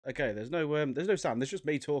Okay, there's no sound. There's just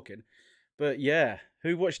me talking. But yeah,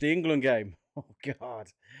 who watched the England game? Oh God,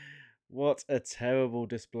 what a terrible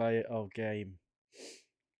display of game.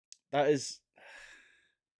 That is.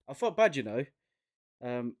 I felt bad, you know.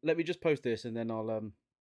 Let me just post this and then I'll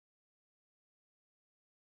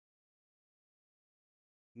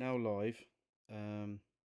now live. Um,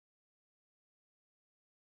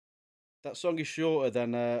 that song is shorter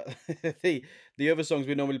than the other songs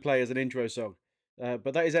we normally play as an intro song.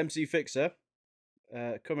 But that is MC Fixer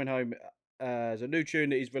coming home as a new tune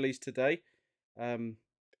that he's released today. Um,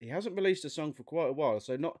 he hasn't released a song for quite a while,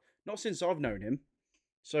 so not since I've known him.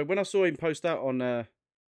 So when I saw him post that on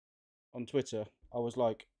Twitter, I was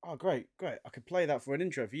like, "Oh, great, great! I could play that for an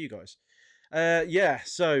intro for you guys." Yeah.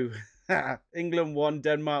 So England won,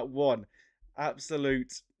 Denmark won.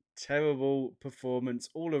 Absolute terrible performance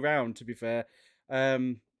all around. To be fair,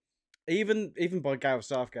 even by Gareth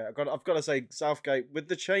Southgate, I've got to say Southgate with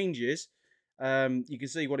the changes. You can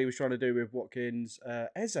see what he was trying to do with Watkins.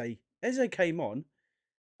 Eze came on,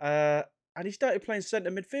 and he started playing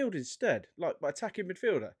centre midfield instead, like by attacking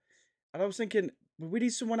midfielder. And I was thinking, well, we need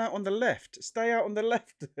someone out on the left. Stay out on the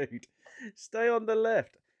left, dude. Stay on the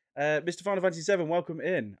left. Mr. Final Fantasy 7, welcome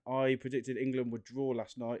in. I predicted England would draw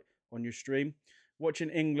last night on your stream. Watching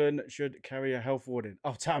England should carry a health warning.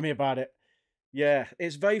 Oh, tell me about it. Yeah,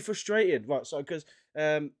 it's very frustrating. Right, so because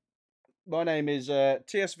my name is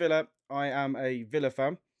TSVILLA. I am a Villa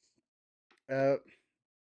fan.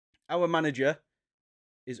 Our manager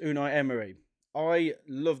is Unai Emery. I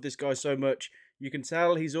love this guy so much. You can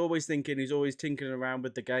tell he's always thinking, he's always tinkering around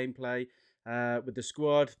with the gameplay, with the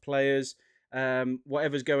squad, players,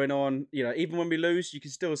 whatever's going on. You know, even when we lose, you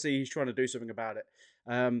can still see he's trying to do something about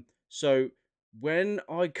it. So when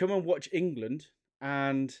I come and watch England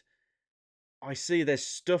and I see there's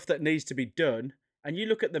stuff that needs to be done, and you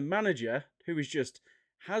look at the manager who is just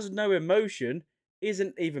has no emotion,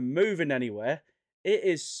 isn't even moving anywhere, it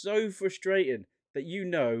is so frustrating that you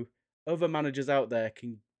know other managers out there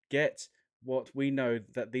can get what we know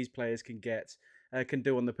that these players can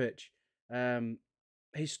do on the pitch.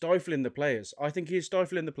 He's stifling the players. I think he's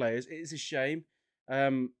stifling the players. It is a shame.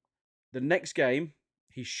 The next game,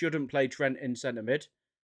 he shouldn't play Trent in centre mid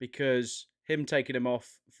because him taking him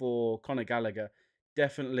off for Conor Gallagher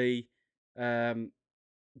definitely,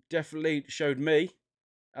 definitely showed me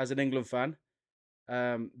as an England fan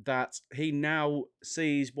that he now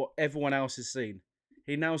sees what everyone else has seen.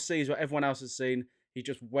 He now sees what everyone else has seen. He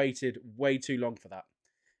just waited way too long for that.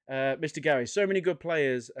 Mr. Gary, so many good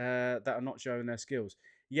players that are not showing their skills.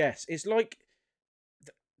 Yes, it's like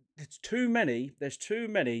there's too many. There's too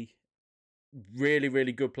many really,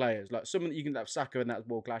 really good players. Like some you can have Saka and that's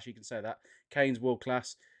world class. You can say that Kane's world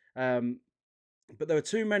class. But there are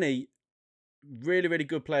too many really, really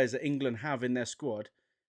good players that England have in their squad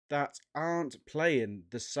that aren't playing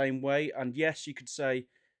the same way. And yes, you could say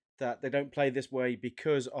that they don't play this way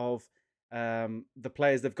because of the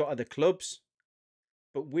players they've got at the clubs.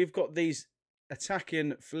 But we've got these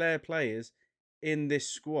attacking flair players in this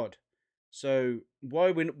squad. So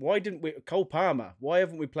why didn't we Cole Palmer? Why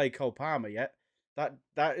haven't we played Cole Palmer yet?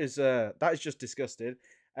 That is just disgusting.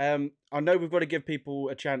 I know we've got to give people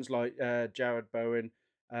a chance like Jared Bowen,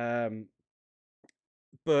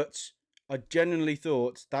 but I genuinely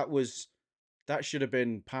thought that should have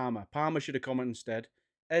been Palmer. Palmer should have come on instead.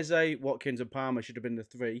 Eze, Watkins, and Palmer should have been the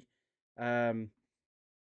three. There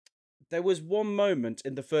was one moment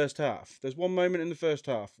in the first half. There's one moment in the first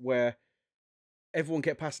half where everyone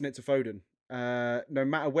kept passing it to Foden. No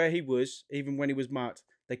matter where he was, even when he was marked,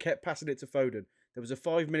 they kept passing it to Foden. There was a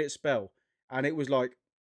 5-minute spell, and it was like,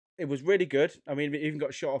 it was really good. I mean, it even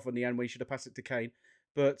got shot off on the end when he should have passed it to Kane.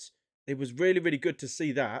 But it was really, really good to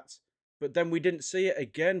see that. But then we didn't see it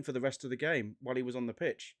again for the rest of the game while he was on the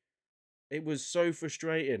pitch. It was so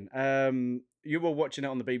frustrating. You were watching it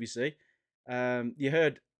on the BBC. You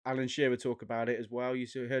heard Alan Shearer talk about it as well. You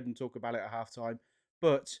heard him talk about it at halftime.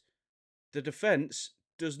 But the defence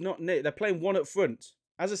does not need. They're playing one up front.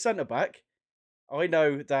 As a centre back, I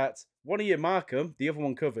know that one of you mark them, the other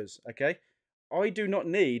one covers. Okay, I do not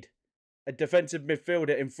need a defensive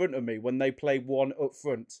midfielder in front of me when they play one up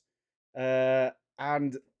front.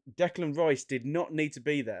 And Declan Rice did not need to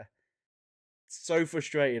be there. So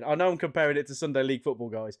frustrating. I know I'm comparing it to Sunday League football,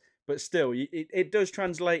 guys, but still, it does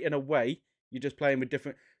translate in a way. You're just playing with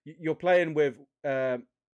different. You're playing with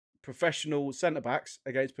professional centre backs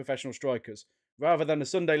against professional strikers, rather than a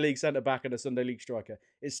Sunday League centre back and a Sunday League striker.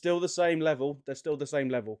 It's still the same level. They're still the same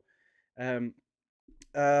level.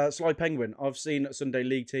 Sly Penguin. I've seen Sunday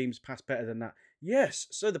League teams pass better than that. Yes.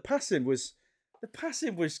 So the passing was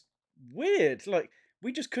weird. Like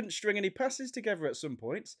we just couldn't string any passes together at some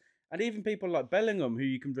points. And even people like Bellingham, who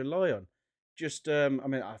you can rely on, just I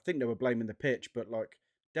mean, I think they were blaming the pitch, but like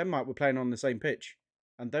Denmark were playing on the same pitch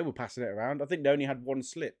and they were passing it around. I think they only had one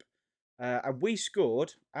slip, and we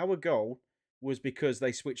scored. Our goal was because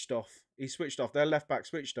they switched off. He switched off. Their left back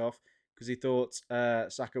switched off because he thought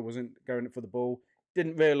Saka wasn't going for the ball.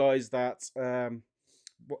 Didn't realise that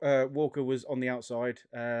Walker was on the outside.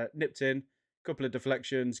 Nipped in, couple of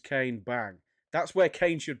deflections. Kane, bang. That's where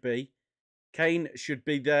Kane should be. Kane should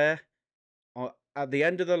be there at the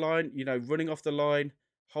end of the line, you know, running off the line,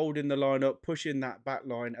 holding the line up, pushing that back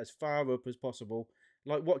line as far up as possible.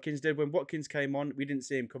 Like Watkins did when Watkins came on. We didn't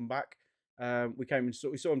see him come back. We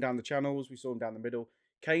saw him down the channels. We saw him down the middle.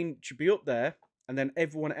 Kane should be up there, and then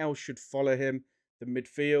everyone else should follow him. The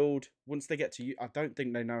midfield, once they get to you, I don't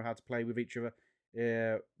think they know how to play with each other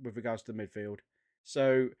with regards to the midfield.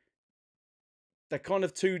 So they're kind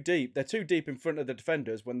of too deep. They're too deep in front of the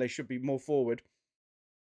defenders when they should be more forward,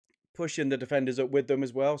 pushing the defenders up with them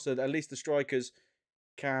as well, so that at least the strikers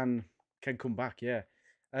can come back. Yeah,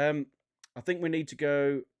 I think we need to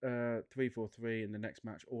go 3-4-3 in the next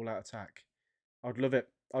match, all out attack. I'd love it.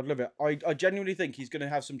 I'd love it. I genuinely think he's going to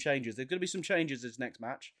have some changes. There's going to be some changes this next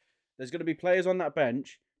match. There's going to be players on that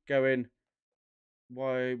bench going,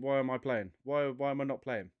 why am I playing? Why am I not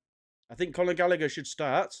playing? I think Colin Gallagher should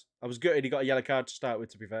start. I was gutted he got a yellow card to start with,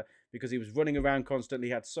 to be fair, because he was running around constantly,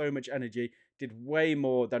 had so much energy, did way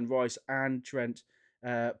more than Rice and Trent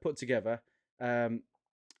put together.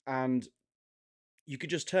 And you could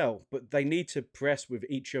just tell, but they need to press with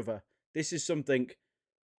each other. This is something,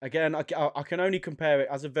 again, I can only compare it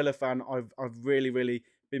as a Villa fan. I've really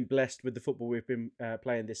been blessed with the football we've been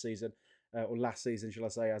playing this season, or last season, shall I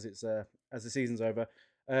say, as the season's over.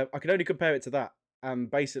 I can only compare it to that.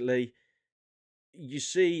 And basically, you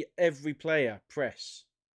see every player press,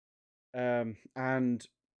 and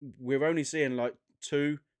we're only seeing like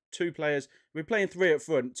two players. We're playing three up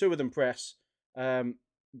front. Two of them press.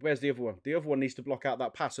 Where's the other one? The other one needs to block out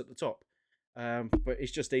that pass at the top. But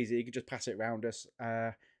it's just easy. You can just pass it around us.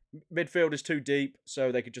 Midfield is too deep,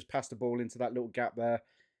 so they could just pass the ball into that little gap there.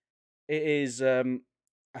 It is.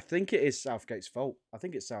 I think it is Southgate's fault. I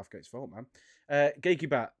think it's Southgate's fault, man. Geeky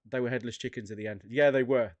Bat, they were headless chickens at the end. Yeah, they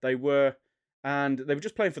were. They were. And they were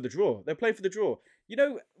just playing for the draw. They were playing for the draw. You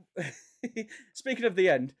know, speaking of the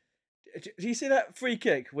end, do you see that free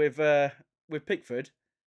kick with Pickford?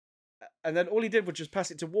 And then all he did was just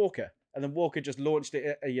pass it to Walker. And then Walker just launched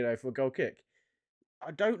it, you know, for a goal kick.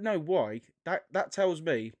 I don't know why. That tells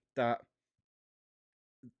me that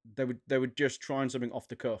they were just trying something off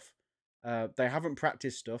the cuff. They haven't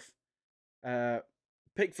practiced stuff.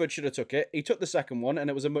 Pickford should have took it. He took the second one,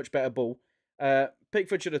 and it was a much better ball.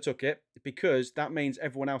 Pickford should have took it because that means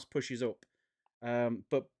everyone else pushes up.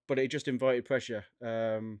 But it just invited pressure.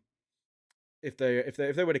 If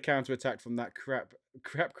they would have counter attacked from that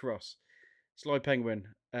crap cross, Sly Penguin.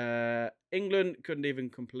 England couldn't even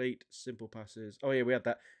complete simple passes. Oh yeah, we had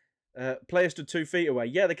that. Players stood 2 feet away.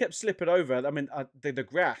 Yeah, they kept slipping over. I mean, the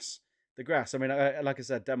grass. I mean, like I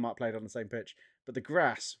said, Denmark played on the same pitch, but the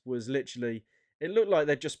grass was literally. It looked like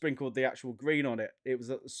they'd just sprinkled the actual green on it. It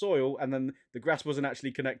was soil, and then the grass wasn't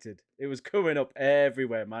actually connected. It was coming up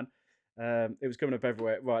everywhere, man. It was coming up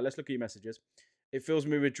everywhere. Right, let's look at your messages. It fills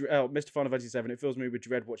me with Mr. Final Fantasy 7. It fills me with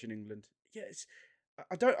dread watching England. Yes,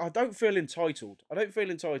 I don't feel entitled. I don't feel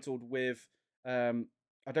entitled with.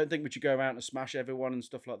 I don't think we should go around and smash everyone and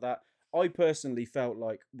stuff like that. I personally felt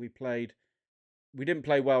like we didn't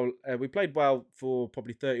play well. We played well for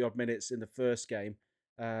probably 30 odd minutes in the first game.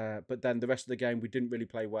 But then the rest of the game, we didn't really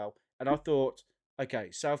play well. And I thought,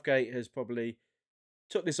 okay, Southgate has probably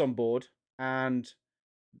took this on board and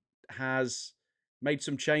has made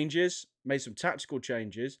some changes, made some tactical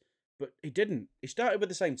changes, but he didn't. He started with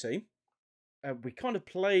the same team. We kind of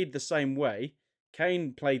played the same way.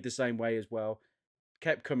 Kane played the same way as well.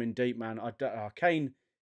 Kept coming deep, man.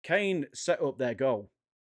 Kane set up their goal.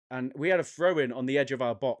 And we had a throw-in on the edge of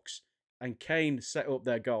our box. And Kane set up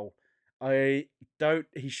their goal. He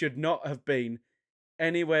should not have been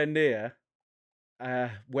anywhere near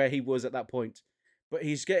where he was at that point. But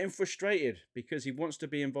he's getting frustrated because he wants to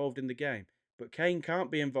be involved in the game. But Kane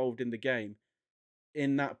can't be involved in the game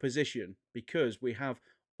in that position because we have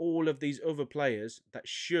all of these other players that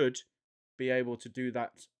should be able to do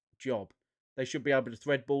that job. They should be able to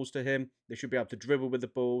thread balls to him. They should be able to dribble with the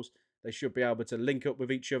balls. They should be able to link up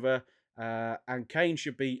with each other. And Kane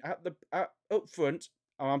should be up front.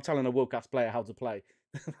 Oh, I'm telling a world-class player how to play.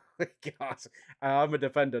 God, I'm a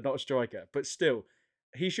defender, not a striker. But still,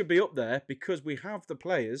 he should be up there because we have the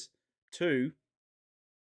players to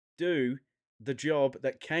do the job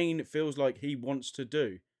that Kane feels like he wants to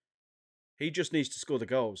do. He just needs to score the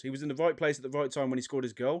goals. He was in the right place at the right time when he scored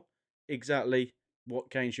his goal. Exactly what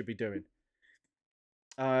Kane should be doing.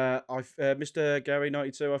 Mr. Gary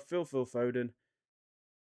 92, I feel Phil Foden.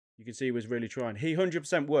 You can see he was really trying. He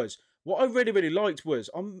 100% was. What I really, really liked was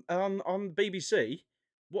on BBC,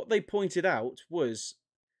 what they pointed out was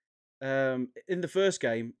in the first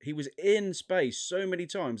game, he was in space so many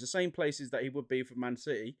times, the same places that he would be for Man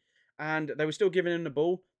City, and they were still giving him the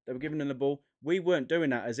ball. They were giving him the ball. We weren't doing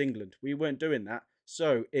that as England. We weren't doing that.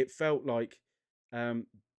 So it felt like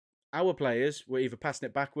our players were either passing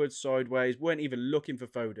it backwards, sideways, weren't even looking for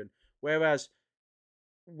Foden. Whereas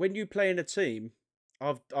when you play in a team,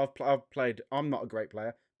 I've played. I'm not a great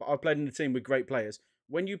player, but I've played in a team with great players.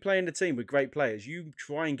 When you play in a team with great players, you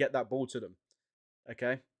try and get that ball to them.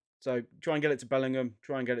 Okay, so try and get it to Bellingham.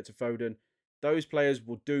 Try and get it to Foden. Those players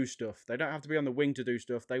will do stuff. They don't have to be on the wing to do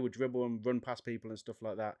stuff. They would dribble and run past people and stuff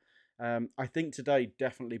like that. I think today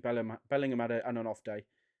definitely Bellingham had an off day.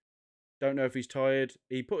 Don't know if he's tired.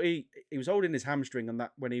 He was holding his hamstring on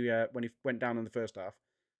that when he went down in the first half.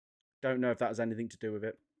 Don't know if that has anything to do with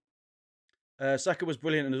it. Saka was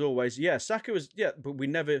brilliant as always. Yeah, Saka was but we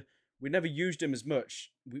never used him as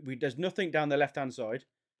much. There's nothing down the left hand side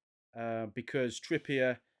because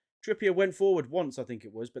Trippier went forward once, I think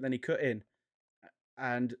it was, but then he cut in,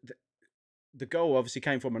 and the goal obviously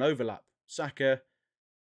came from an overlap. Saka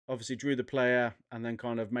obviously drew the player and then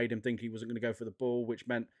kind of made him think he wasn't going to go for the ball, which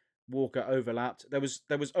meant Walker overlapped. There was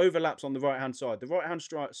overlaps on the right hand side. The right hand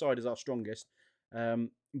side is our strongest.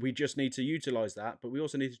 We just need to utilise that, but we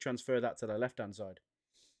also need to transfer that to the left hand side.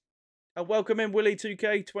 Welcome in Willie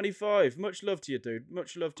 2K25. Much love to you, dude.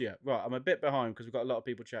 Much love to you. Right, I'm a bit behind because we've got a lot of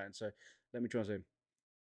people chatting, so let me try and zoom.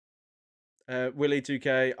 Willie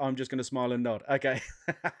 2K, I'm just going to smile and nod. Okay.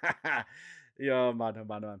 Yeah,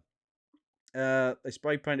 man. They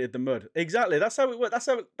spray painted the mud. Exactly. That's how it worked.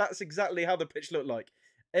 That's exactly how the pitch looked like.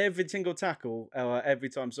 Every single tackle, every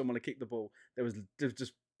time someone had kicked the ball, there was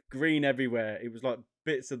just green everywhere. It was like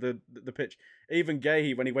bits of the pitch. Even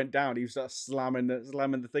Gahey, when he went down, he was slamming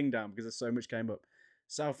the thing down because so much came up.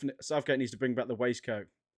 Southgate needs to bring back the waistcoat.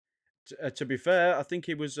 To be fair, I think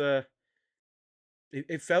he was.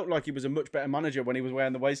 It felt like he was a much better manager when he was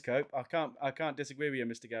wearing the waistcoat. I can't disagree with you,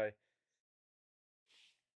 Mr. Gahey.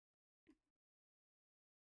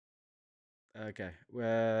 Okay.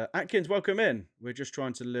 Atkins, welcome in. We're just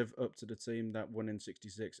trying to live up to the team that won in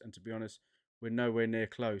 '66, and to be honest, we're nowhere near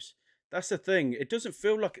close. That's the thing. It doesn't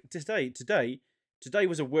feel like today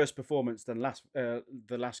was a worse performance than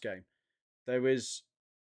the last game. There is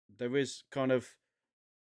kind of,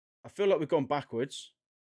 I feel like we've gone backwards,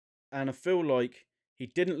 and I feel like he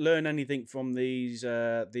didn't learn anything from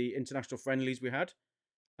the international friendlies we had.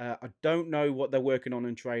 I don't know what they're working on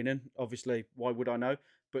in training. Obviously, why would I know?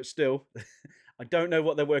 But still, I don't know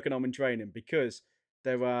what they're working on in training because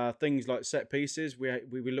there are things like set pieces.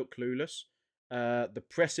 We look clueless. The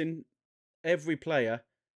pressing, every player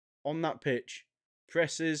on that pitch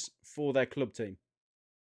presses for their club team,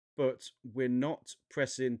 but we're not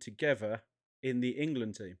pressing together in the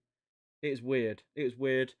England team. It's weird. It's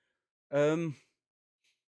weird.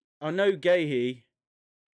 I know Gahey.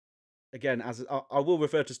 Again, I will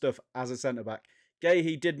refer to stuff as a centre back.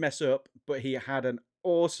 Gahey did mess up, but he had an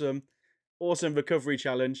awesome recovery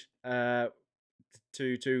challenge to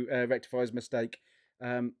rectify his mistake.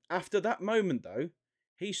 After that moment, though,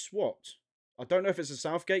 he swapped. I don't know if it's a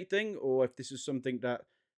Southgate thing or if this is something that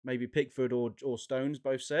maybe Pickford or Stones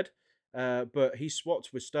both said, but he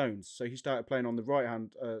swapped with Stones, so he started playing on the right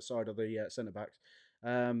hand side of the centre backs.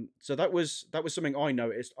 So that was something I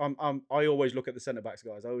noticed. I always look at the centre backs,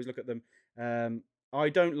 guys. I always look at them. I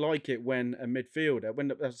don't like it when a midfielder,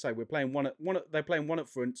 as I say, we're playing they're playing one up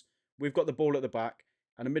front. We've got the ball at the back,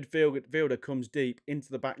 and a midfielder comes deep into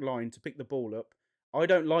the back line to pick the ball up. I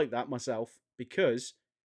don't like that myself because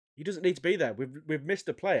he doesn't need to be there. We've missed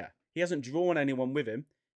a player. He hasn't drawn anyone with him.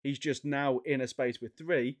 He's just now in a space with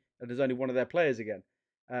three, and there's only one of their players again.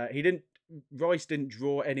 Rice didn't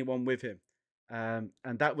draw anyone with him.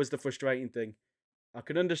 And that was the frustrating thing. I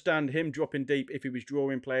could understand him dropping deep if he was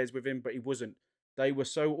drawing players with him, but he wasn't. They were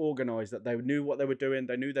so organised that they knew what they were doing.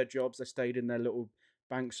 They knew their jobs. They stayed in their little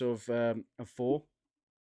banks of four.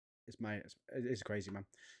 It's crazy, man.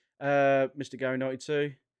 Mr. Gary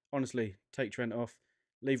 92. Honestly, take Trent off.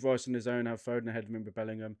 Leave Rice in his own. Have Foden ahead of him with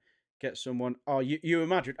Bellingham. Get someone. Oh, you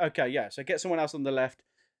imagine. Okay, yeah. So get someone else on the left.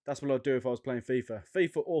 That's what I'd do if I was playing FIFA.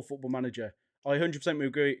 FIFA or Football Manager. I 100%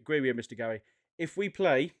 agree with you, Mr. Gary. If we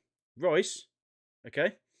play Rice,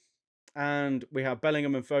 okay, and we have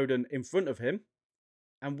Bellingham and Foden in front of him,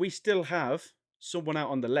 and we still have someone out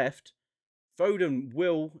on the left, Foden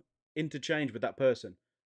will interchange with that person.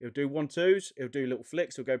 He'll do 1-2s, he'll do little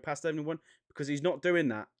flicks, he'll go past everyone because he's not doing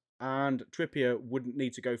that. And Trippier wouldn't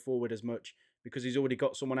need to go forward as much because he's already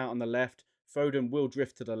got someone out on the left. Foden will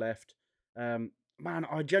drift to the left. Man,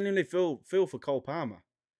 I genuinely feel for Cole Palmer.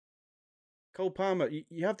 Cole Palmer,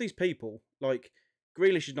 you have these people like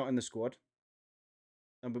Grealish is not in the squad.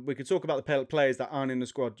 And we could talk about the players that aren't in the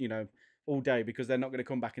squad, you know, all day because they're not going to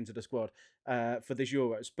come back into the squad for this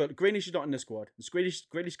Euros. But Grealish is not in the squad.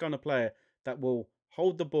 Grealish kind of player that will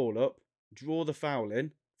hold the ball up, draw the foul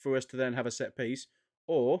in for us to then have a set piece,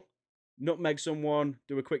 or nutmeg someone,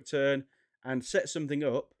 do a quick turn, and set something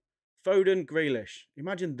up. Foden, Grealish,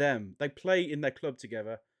 imagine them. They play in their club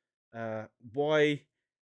together. Why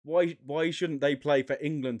shouldn't they play for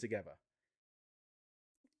England together?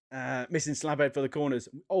 Missing Slabhead for the corners.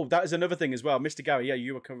 Oh, that is another thing as well. Mr. Gary, yeah,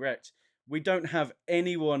 you were correct. We don't have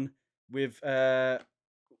anyone with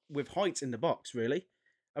height in the box, really.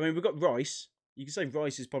 I mean, we've got Rice. You can say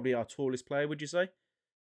Rice is probably our tallest player, would you say?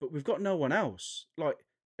 But we've got no one else. Like,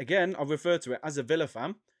 again, I refer to it as a Villa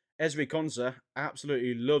fan. Ezri Konsa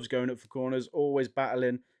absolutely loves going up for corners, always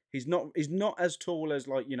battling. He's not as tall as,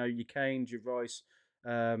 like, you know, your Kane, your Rice.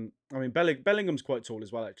 I mean, Bellingham's quite tall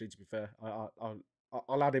as well, actually, to be fair.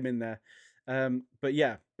 I'll add him in there. But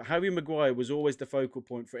yeah, Harry Maguire was always the focal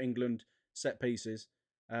point for England set pieces.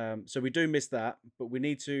 So we do miss that, but we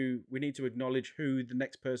need to acknowledge who the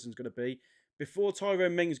next person's going to be. Before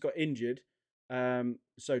Tyrone Mings got injured,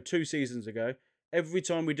 so 2 seasons ago, every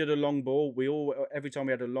time we did a long ball, every time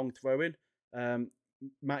we had a long throw in,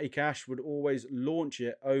 Matty Cash would always launch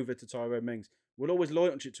it over to Tyrone Mings. We'll always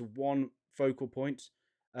launch it to one focal point.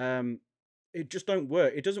 It just don't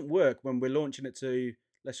work. It doesn't work when we're launching it to,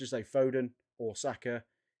 let's just say, Foden or Saka.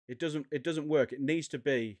 It doesn't work. It needs to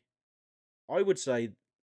be, I would say,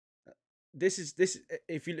 this.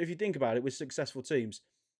 If you think about it, with successful teams,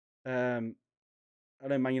 I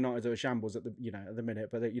know Man United are a shambles at the minute,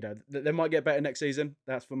 but they might get better next season.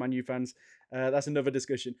 That's for Man U fans. That's another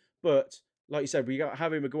discussion. But like you said, we got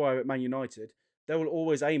Harry Maguire at Man United. They will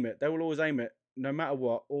always aim it. They will always aim it, no matter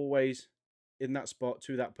what. Always in that spot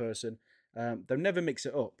to that person. They'll never mix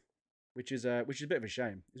it up, which is a bit of a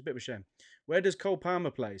shame. It's a bit of a shame. Where does Cole Palmer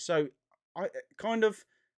play? So I kind of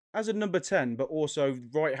as a number 10, but also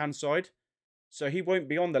right hand side. So he won't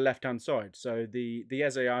be on the left hand side. So the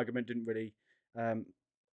Eze argument didn't really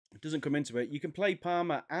doesn't come into it. You can play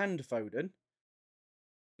Palmer and Foden.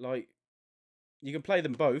 Like, you can play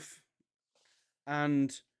them both.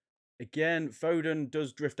 And again, Foden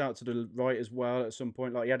does drift out to the right as well at some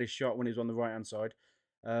point. Like, he had his shot when he was on the right hand side,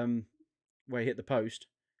 where he hit the post.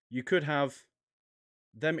 You could have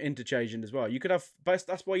them interchanging as well. You could have,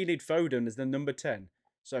 that's why you need Foden as the number 10.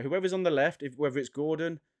 So whoever's on the left, whether it's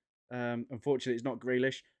Gordon, unfortunately it's not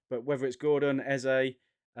Grealish, but whether it's Gordon, Eze,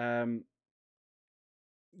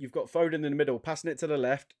 you've got Foden in the middle, passing it to the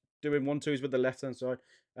left, doing 1-2s with the left-hand side.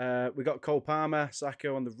 We got Cole Palmer,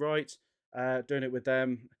 Saka on the right, doing it with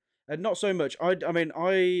them. And not so much. I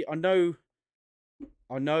know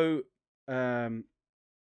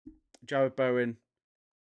Jared Bowen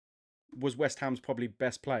was West Ham's probably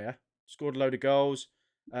best player. Scored a load of goals,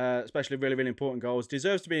 especially really, really important goals.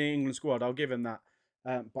 Deserves to be in the England squad, I'll give him that.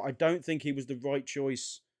 But I don't think he was the right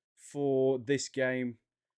choice for this game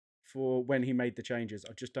for when he made the changes.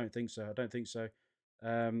 I just don't think so. I don't think so.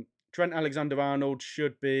 Trent Alexander-Arnold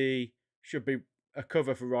should be a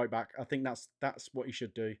cover for right back. I think that's what he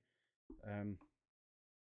should do.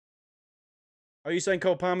 Are you saying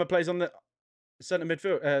Cole Palmer plays on the centre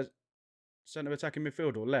midfield, centre attacking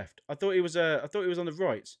midfield or left? I thought he was on the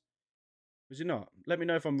right. Was he not? Let me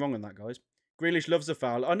know if I'm wrong on that, guys. Grealish loves the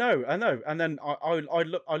foul. I know. And then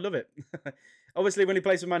I love it. Obviously, when he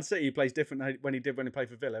plays for Man City, he plays different when he played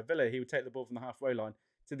for Villa. Villa, he would take the ball from the halfway line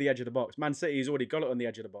to the edge of the box. Man City, he's already got it on the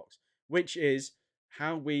edge of the box, which is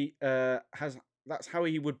how that's how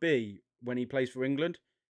he would be when he plays for England.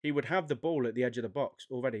 He would have the ball at the edge of the box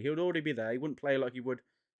already. He would already be there. He wouldn't play like he would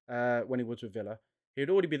when he was with Villa. He would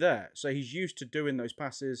already be there. So he's used to doing those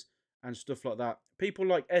passes and stuff like that. People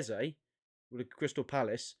like Eze with Crystal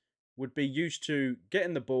Palace would be used to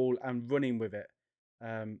getting the ball and running with it.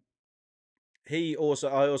 I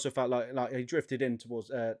also felt like he drifted in towards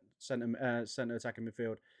centre attacking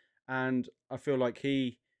midfield, and I feel like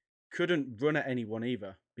he couldn't run at anyone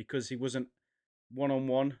either because he wasn't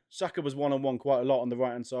one-on-one. Saka was one-on-one quite a lot on the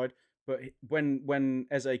right hand side, but when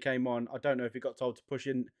Eze came on, I don't know if he got told to push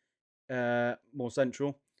in more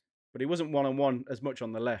central, but he wasn't one-on-one as much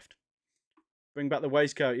on the left. Bring back the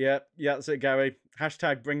waistcoat. Yeah, that's it, Gary.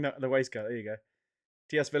 Hashtag bring the waistcoat. There you go.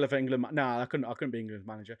 TS Villa for England. Nah, I couldn't be England's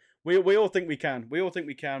manager. We all think we can. We all think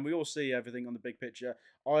we can. We all see everything on the big picture.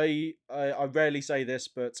 I rarely say this,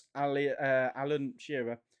 but Alan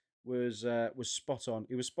Shearer was spot on.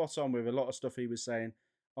 He was spot on with a lot of stuff he was saying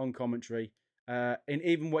on commentary. And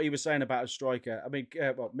even what he was saying about a striker. I mean,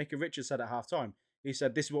 what Micah Richards said at half time. He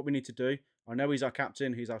said, "This is what we need to do. I know he's our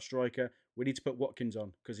captain. He's our striker. We need to put Watkins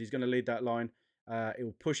on because he's going to lead that line.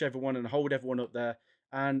 He'll push everyone and hold everyone up there."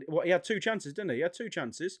 And what he had two chances, didn't he? He had two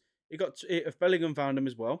chances. He got if Bellingham found him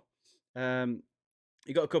as well.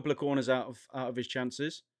 He got a couple of corners out of his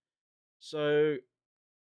chances. So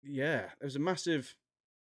yeah, there's a massive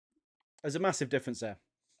difference there.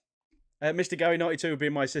 Mr. Gary 92 would be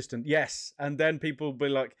my assistant. Yes, and then people will be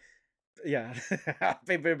like, yeah,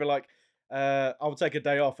 people will be like, I'll take a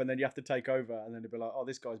day off, and then you have to take over, and then they'll be like, oh,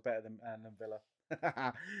 this guy's better than Villa.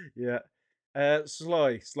 Yeah.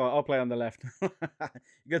 Sly, I'll play on the left. You're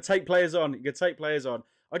going to take players on.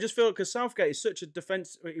 I just feel because Southgate is such a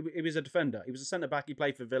defence. He was a defender. He was a centre back. He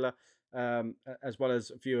played for Villa, as well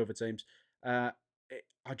as a few other teams. I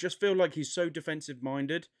just feel like he's so defensive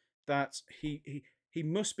minded that he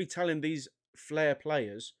must be telling these flair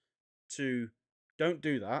players to don't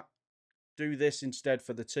do that. Do this instead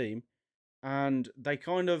for the team. And they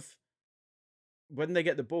kind of, when they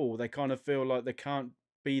get the ball, they kind of feel like they can't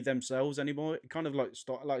be themselves anymore. Kind of like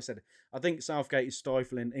I said, I think Southgate is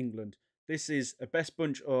stifling England. This is a best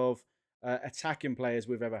bunch of attacking players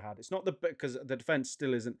we've ever had. It's not because the defense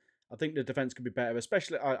still isn't. I think the defense could be better.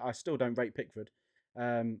 Especially, I still don't rate Pickford,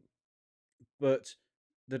 but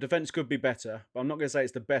the defense could be better. But I'm not going to say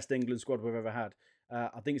it's the best England squad we've ever had.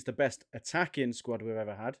 I think it's the best attacking squad we've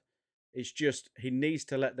ever had. It's just he needs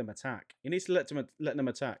to let them attack. He needs to let them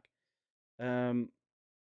attack.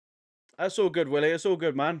 That's all good, Willie. It's all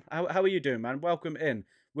good, man. How are you doing, man? Welcome in.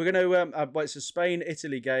 We're going to, it's a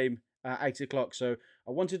Spain-Italy game at 8 o'clock. So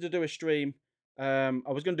I wanted to do a stream. I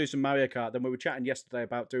was going to do some Mario Kart. Then we were chatting yesterday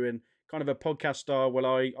about doing kind of a podcast style where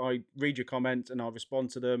I read your comments and I'll respond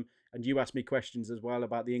to them. And you ask me questions as well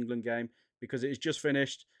about the England game because it is just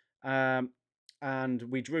finished. And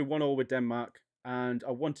we drew 1-1 with Denmark. And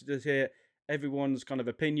I wanted to hear everyone's kind of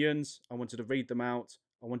opinions. I wanted to read them out.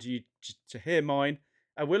 I wanted you to hear mine.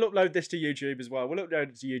 And we'll upload this to YouTube as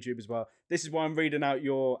well. This is why I'm reading out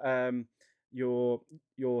your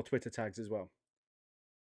Twitter tags as well.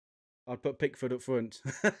 I'd put Pickford up front.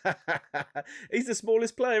 He's the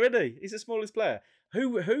smallest player, isn't he? He's the smallest player.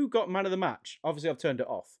 Who got man of the match? Obviously, I've turned it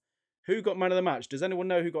off. Who got man of the match? Does anyone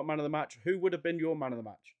know who got man of the match? Who would have been your man of the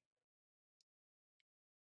match?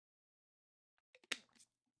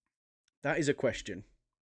 That is a question.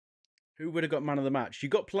 Who would have got man of the match? You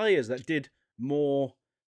got players that did more.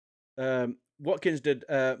 Watkins did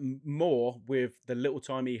more with the little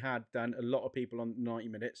time he had than a lot of people on 90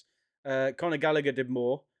 minutes. Conor Gallagher did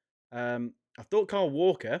more. I thought Kyle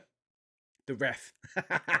Walker, the ref,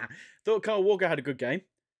 thought Kyle Walker had a good game.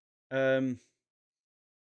 I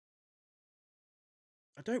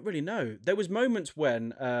don't really know. There was moments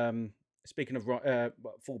when, speaking of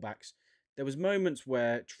fullbacks, there was moments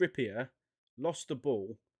where Trippier lost the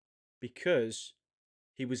ball because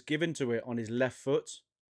he was given to it on his left foot.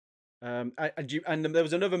 And there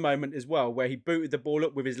was another moment as well where he booted the ball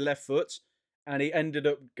up with his left foot and he ended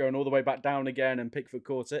up going all the way back down again and Pickford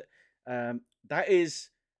caught it. That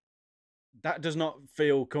does not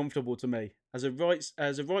feel comfortable to me. As a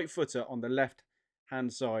right footer on the left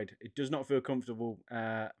hand side, it does not feel comfortable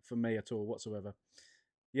for me at all whatsoever.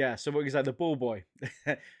 Yeah, so what you say, the ball boy.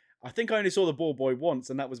 I think I only saw the ball boy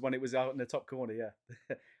once, and that was when it was out in the top corner, yeah.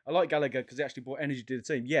 I like Gallagher because he actually brought energy to the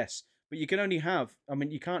team, yes. But you can only have,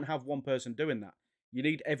 you can't have one person doing that. You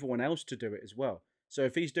need everyone else to do it as well. So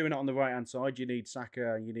if he's doing it on the right-hand side, you need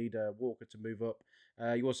Saka and you need Walker to move up.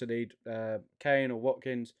 You also need Kane or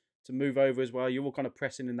Watkins to move over as well. You're all kind of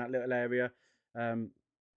pressing in that little area.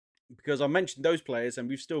 Because I mentioned those players, and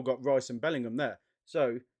we've still got Rice and Bellingham there.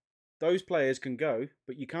 So those players can go,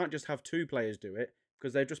 but you can't just have two players do it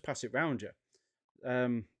because they just pass it round you.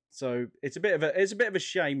 So it's a bit of a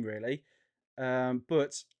shame, really.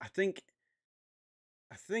 But I think,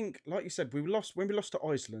 like you said, when we lost to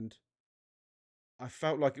Iceland, I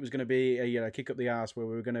felt like it was going to be a kick up the arse where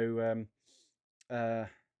we were going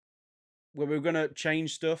to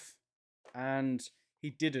change stuff, and he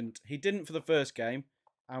didn't. He didn't for the first game,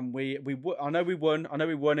 and I know we won.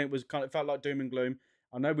 It was felt like doom and gloom.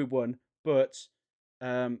 I know we won, but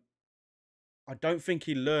I don't think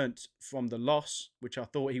he learnt from the loss, which I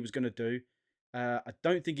thought he was going to do. I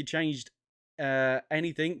don't think he changed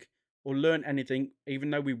anything or learnt anything,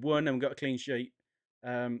 even though we won and we got a clean sheet.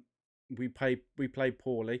 We played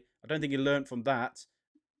poorly. I don't think he learnt from that.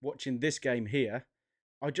 Watching this game here,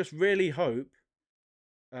 I just really hope.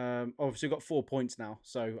 Obviously, we've got 4 points now,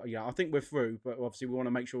 so yeah, I think we're through. But obviously, we want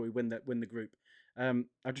to make sure we win the group.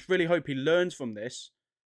 I just really hope he learns from this,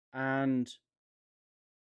 and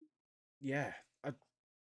yeah, I,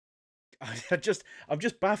 I'm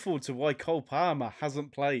just baffled to why Cole Palmer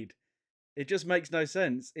hasn't played. It just makes no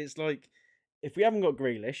sense. It's like if we haven't got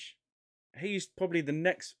Grealish, he's probably the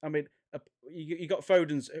next. I mean, you got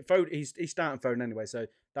Foden's. He's starting Foden anyway, so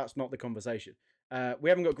that's not the conversation. We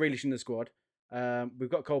haven't got Grealish in the squad. We've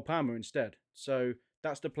got Cole Palmer instead, so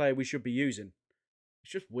that's the player we should be using.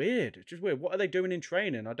 It's just weird. It's just weird. What are they doing in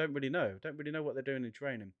training? I don't really know. Don't really know what they're doing in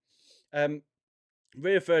training.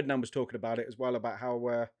 Rio Ferdinand was talking about it as well, about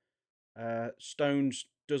how Stones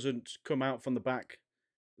doesn't come out from the back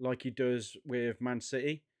like he does with Man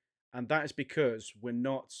City, and that is because we're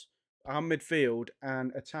not our midfield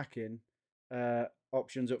and attacking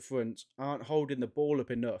options up front aren't holding the ball up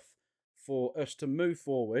enough for us to move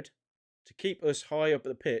forward, to keep us high up at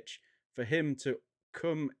the pitch, for him to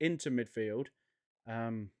come into midfield,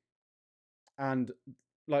 um, and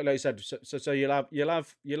like you said, so you'll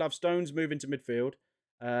have Stones move into midfield.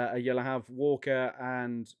 You'll have Walker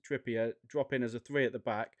and Trippier drop in as a three at the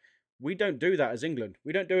back. We don't do that as England.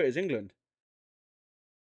 We don't do it as England.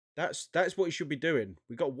 That's what you should be doing.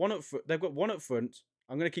 We got one up front. They've got one up front.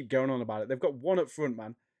 I'm going to keep going on about it. They've got one up front,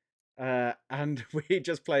 man. And we're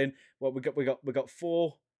just playing. Well, we got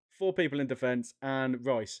four people in defence and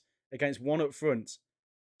Rice against one up front.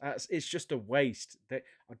 It's just a waste.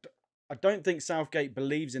 I don't think Southgate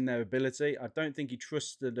believes in their ability. I don't think he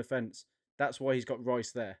trusts the defence. That's why he's got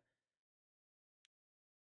Rice there.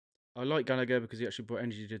 I like Gallagher because he actually brought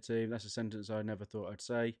energy to the team. That's a sentence I never thought I'd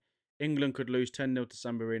say. England could lose 10-0 to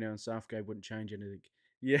San Marino and Southgate wouldn't change anything.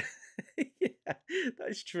 Yeah, yeah, that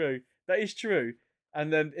is true. That is true.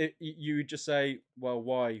 And then you would just say, well,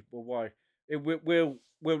 why? Well, why? We'll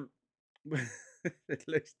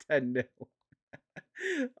lose 10-0.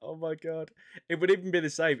 Oh my God. It would even be the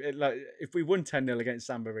same. Like if we won 10-0 against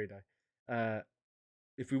San Marino,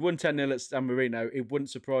 if we won 10-0 at San Marino, it wouldn't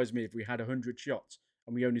surprise me if we had 100 shots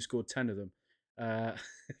and we only scored 10 of them.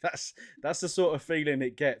 That's the sort of feeling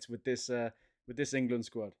it gets with this England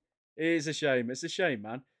squad. It is a shame. It's a shame,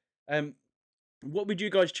 man. What would you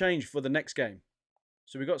guys change for the next game?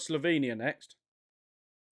 So we got Slovenia next.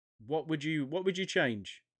 What would you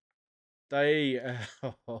change? They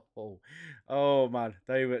oh man,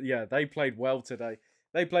 they played well today.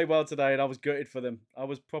 They played well today, and I was gutted for them. I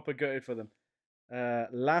was proper gutted for them.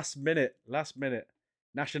 Last minute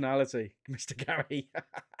nationality, Mr. Gary.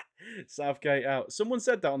 Southgate out. Someone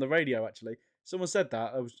said that on the radio. Actually, someone said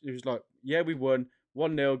that. It was like, yeah, we won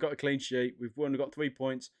 1-0, got a clean sheet. We've won. We got 3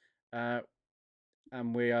 points, and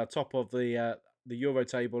we are top of the Euro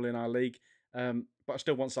table in our league. But I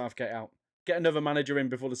still want Southgate out. Get another manager in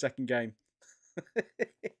before the second game.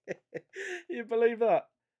 You believe that?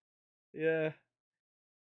 Yeah.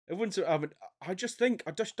 It wouldn't. I just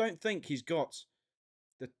don't think he's got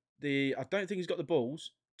I don't think he's got the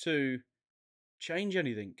balls to change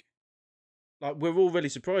anything. Like we're all really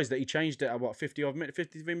surprised that he changed it at what 53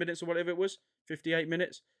 minutes or whatever it was, 58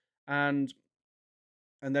 minutes, and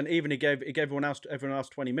then even he gave everyone else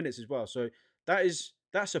 20 minutes as well. So that's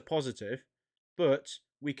a positive, but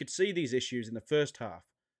we could see these issues in the first half.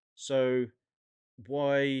 So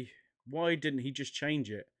why didn't he just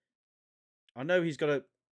change it? I know he's got a.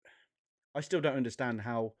 I still don't understand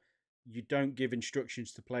how you don't give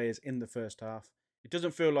instructions to players in the first half. It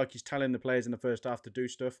doesn't feel like he's telling the players in the first half to do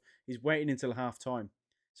stuff. He's waiting until half time.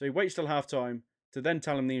 So he waits till half time to then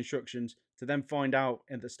tell them the instructions, to then find out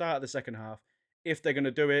at the start of the second half if they're going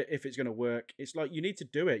to do it, if it's going to work. It's like you need to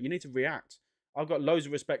do it. You need to react. I've got loads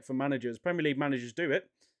of respect for managers. Premier League managers do it,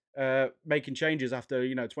 making changes after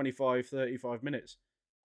 25, 35 minutes.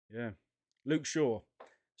 Yeah. Luke Shaw.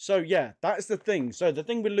 So yeah, that's the thing. So the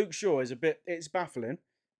thing with Luke Shaw is it's baffling.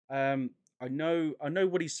 I know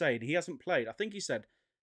what he's saying. He hasn't played. I think he said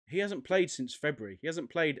he hasn't played since February. He hasn't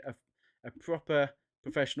played a proper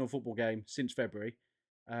professional football game since February.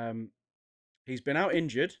 He's been out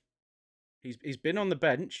injured. He's been on the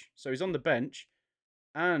bench, so he's on the bench,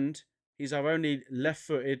 and he's our only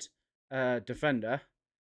left-footed defender.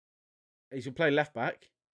 He's going to play left back.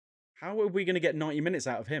 How are we going to get 90 minutes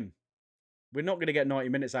out of him? We're not going to get 90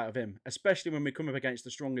 minutes out of him, especially when we come up against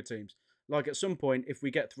the stronger teams. Like at some point, if we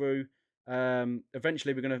get through,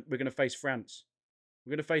 eventually we're gonna face France.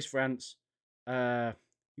 We're gonna face France.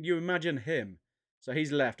 You imagine him. So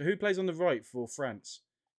he's left. Who plays on the right for France?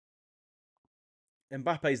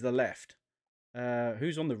 Mbappe's the left.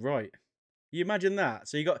 Who's on the right? You imagine that.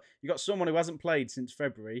 So you got someone who hasn't played since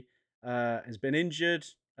February, has been injured.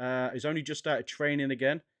 He's only just started training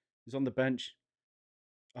again. He's on the bench.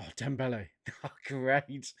 Oh, Dembele. Oh,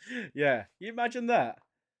 great. Yeah. You imagine that?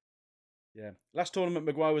 Yeah. Last tournament,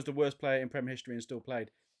 Maguire was the worst player in Premier history and still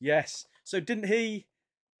played. Yes. So didn't he?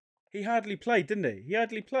 He hardly played, didn't he? He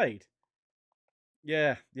hardly played.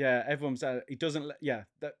 Yeah, yeah. Everyone's he doesn't. Yeah,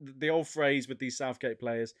 the old phrase with these Southgate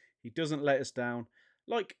players, he doesn't let us down.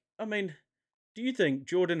 Like, I mean, do you think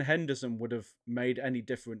Jordan Henderson would have made any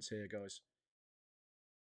difference here, guys?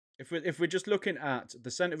 If we're just looking at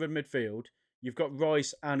the centre of midfield, you've got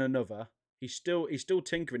Rice and another. He's still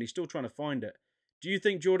tinkering. He's still trying to find it. Do you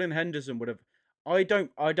think Jordan Henderson would have? I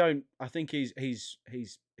don't. I don't. I think he's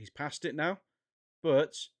past it now.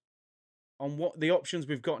 But on what the options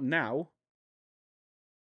we've got now,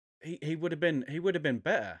 he would have been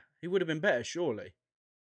better. He would have been better, surely.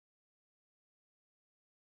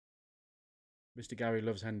 Mr. Gary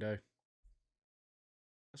loves Hendo.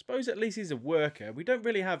 I suppose at least he's a worker. We don't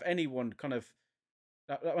really have anyone kind of.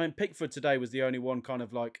 I mean, Pickford today was the only one kind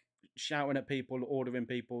of like shouting at people, ordering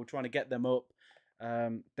people, trying to get them up.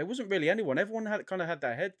 There wasn't really anyone. Everyone had kind of had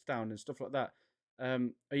their heads down and stuff like that.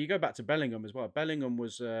 You go back to Bellingham as well. Bellingham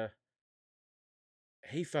was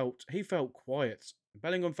he felt quiet.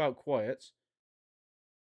 Bellingham felt quiet.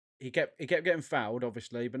 He kept getting fouled,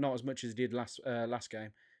 obviously, but not as much as he did last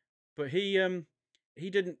game. But he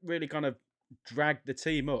didn't really kind of drag the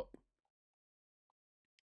team up.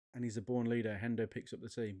 And he's a born leader. Hendo picks up the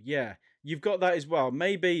team. Yeah, you've got that as well.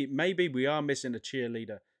 Maybe we are missing a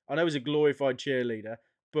cheerleader. I know he's a glorified cheerleader,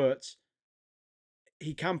 but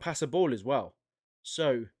he can pass a ball as well.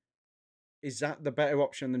 So is that the better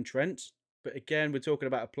option than Trent? But again, we're talking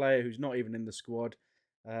about a player who's not even in the squad.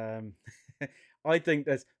 Um, I think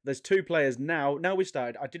there's two players now. Now we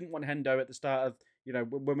started. I didn't want Hendo at the start of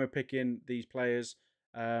when we're picking these players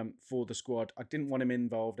for the squad. I didn't want him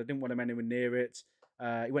involved. I didn't want him anywhere near it.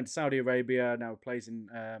 He went to Saudi Arabia. Now plays in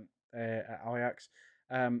at Ajax.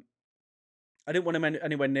 I didn't want him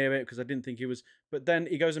anywhere near it because I didn't think he was. But then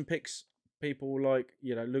he goes and picks people like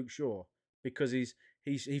Luke Shaw because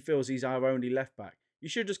he feels he's our only left back. You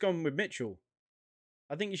should have just gone with Mitchell.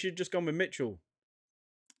 I think you should have just gone with Mitchell.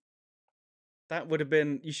 That would have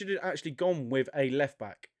been. You should have actually gone with a left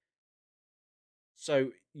back. So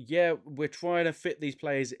yeah, we're trying to fit these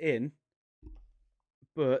players in,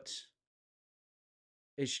 but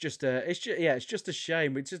it's just a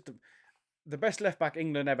shame. It's just the best left back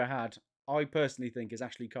England ever had. I personally think is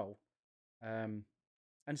Ashley Cole. And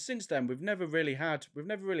since then we've never really had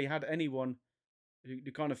anyone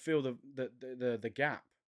who kind of fill the gap.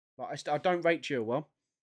 Like I don't rate Chilwell.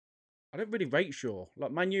 I don't really rate Shaw.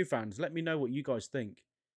 Like Man U fans, let me know what you guys think.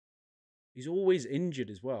 He's always injured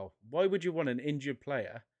as well. Why would you want an injured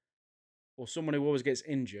player or someone who always gets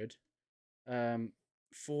injured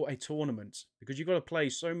for a tournament? Because you've got to play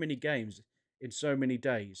so many games in so many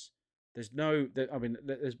days. There's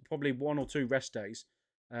probably one or two rest days,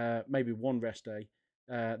 maybe one rest day.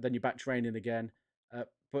 Then you're back training again.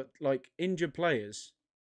 But like injured players,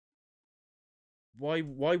 why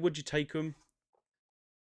would you take them?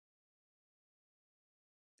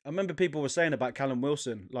 I remember people were saying about Callum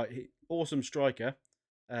Wilson, like awesome striker.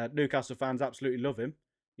 Newcastle fans absolutely love him.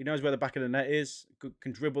 He knows where the back of the net is,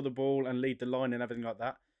 can dribble the ball and lead the line and everything like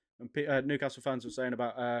that. And Newcastle fans were saying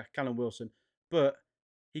about Callum Wilson, but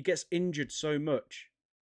he gets injured so much.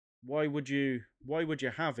 Why would you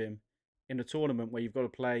have him in a tournament where you've got to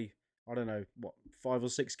play? I don't know what 5 or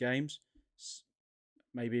 6 games,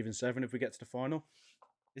 maybe even 7 if we get to the final.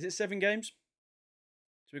 Is it 7 games?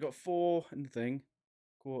 So we've got 4 in the thing.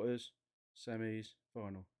 Quarters, semis,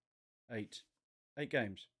 final. 8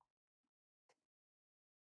 games.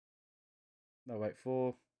 No, wait,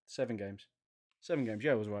 4, 7 games. 7 games,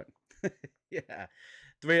 yeah, I was right. Yeah.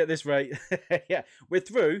 3 at this rate. Yeah, we're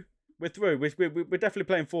through. We're definitely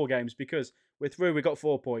playing 4 games because we're through. We got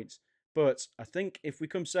 4 points. But I think if we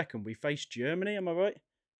come second, we face Germany. Am I right?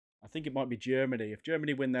 I think it might be Germany. If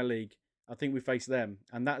Germany win their league, I think we face them.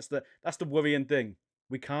 And that's the worrying thing.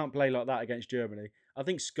 We can't play like that against Germany. I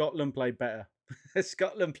think Scotland played better.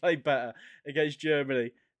 Scotland played better against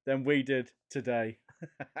Germany than we did today.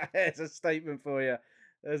 There's a statement for you.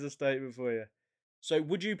 So,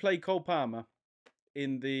 would you play Cole Palmer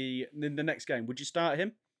in the next game? Would you start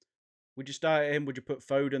him? Would you put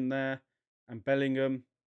Foden there and Bellingham?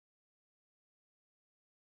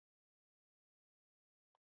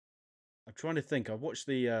 I'm trying to think. I watched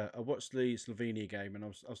the Slovenia game and I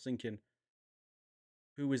was thinking,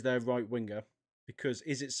 who was their right winger? Because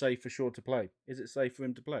is it safe for Shaw to play? Is it safe for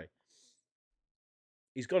him to play?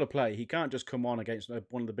 He's got to play. He can't just come on against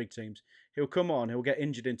one of the big teams. He'll come on, he'll get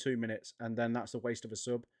injured in 2 minutes, and then that's a waste of a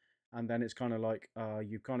sub. and then it's kind of like,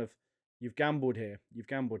 you've gambled here. You've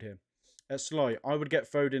gambled here. At Sly, I would get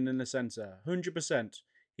Foden in the centre, 100%.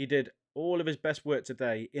 He did all of his best work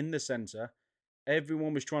today in the centre.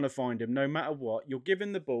 Everyone was trying to find him, no matter what. You'll give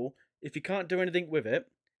him the ball. If he can't do anything with it,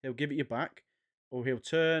 he'll give it you back, or he'll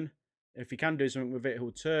turn. If he can do something with it,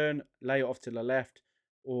 he'll turn, lay it off to the left,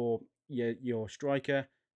 or your striker.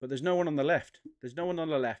 But there's no one on the left. There's no one on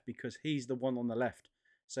the left because he's the one on the left.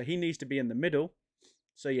 So he needs to be in the middle.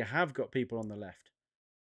 So you have got people on the left.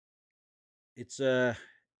 It's a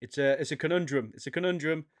conundrum. It's a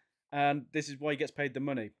conundrum, and this is why he gets paid the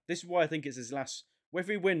money. This is why I think it's his last.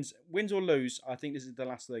 Whether he wins or lose, I think this is the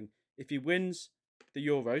last thing. If he wins the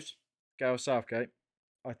Euros, Gareth Southgate,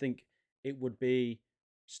 I think it would be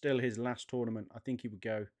still his last tournament. I think he would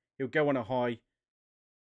go. He'll go on a high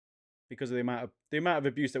because of the amount of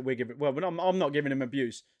abuse that we're giving. Well, but I'm not giving him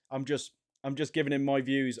abuse. I'm just giving him my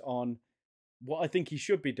views on what I think he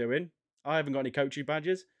should be doing. I haven't got any coaching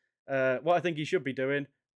badges. What I think he should be doing,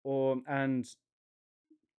 and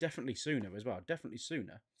definitely sooner as well. Definitely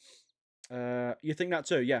sooner. You think that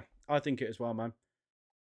too? Yeah, I think it as well, man.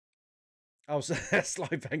 Oh, Sly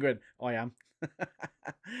Penguin. I am.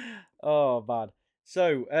 Oh, bad.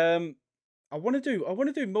 So, I want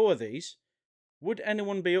to do more of these. Would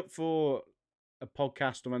anyone be up for a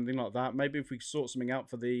podcast or anything like that? Maybe if we sort something out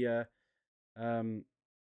for the,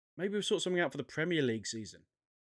 maybe we sort something out for the Premier League season.